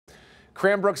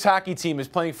Cranbrook's hockey team is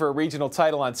playing for a regional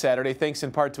title on Saturday, thanks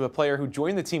in part to a player who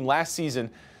joined the team last season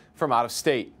from out of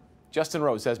state. Justin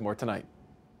Rose has more tonight.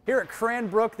 Here at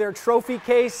Cranbrook, their trophy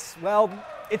case, well,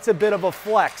 it's a bit of a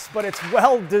flex, but it's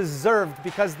well deserved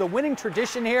because the winning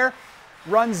tradition here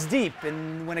runs deep.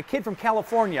 And when a kid from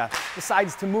California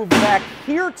decides to move back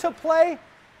here to play,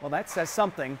 well, that says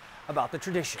something about the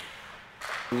tradition.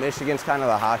 Michigan's kind of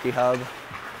the hockey hub,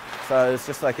 so it's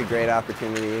just like a great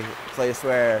opportunity, a place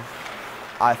where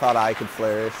I thought I could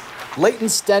flourish. Leyton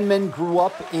Stenman grew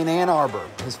up in Ann Arbor.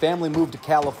 His family moved to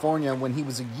California when he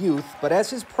was a youth, but as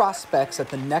his prospects at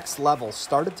the next level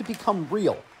started to become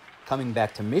real, coming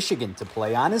back to Michigan to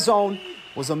play on his own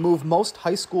was a move most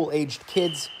high school-aged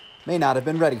kids may not have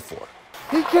been ready for.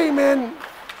 He came in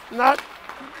not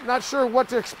sure what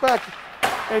to expect,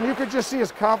 and you could just see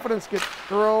his confidence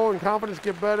grow and confidence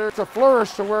get better. It's a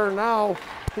flourish to where now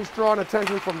he's drawing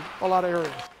attention from a lot of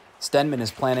areas. Stenman is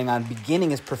planning on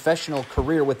beginning his professional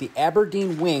career with the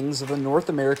Aberdeen Wings of the North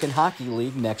American Hockey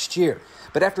League next year.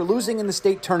 But after losing in the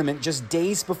state tournament just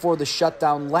days before the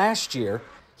shutdown last year,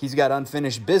 he's got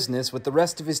unfinished business with the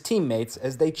rest of his teammates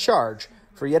as they charge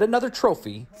for yet another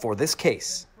trophy for this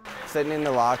case. Sitting in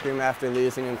the locker room after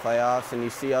losing in playoffs and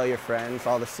you see all your friends,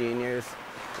 all the seniors,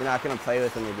 you're not going to play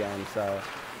with them again. So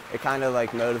it kind of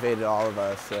like motivated all of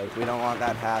us. Like, we don't want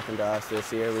that to happen to us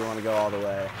this year. We want to go all the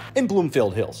way. In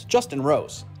Bloomfield Hills, Justin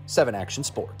Rose, 7 Action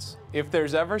Sports. If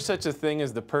there's ever such a thing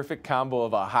as the perfect combo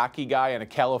of a hockey guy and a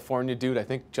California dude, I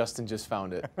think Justin just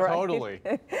found it. Right. Totally.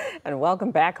 And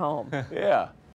welcome back home. Yeah.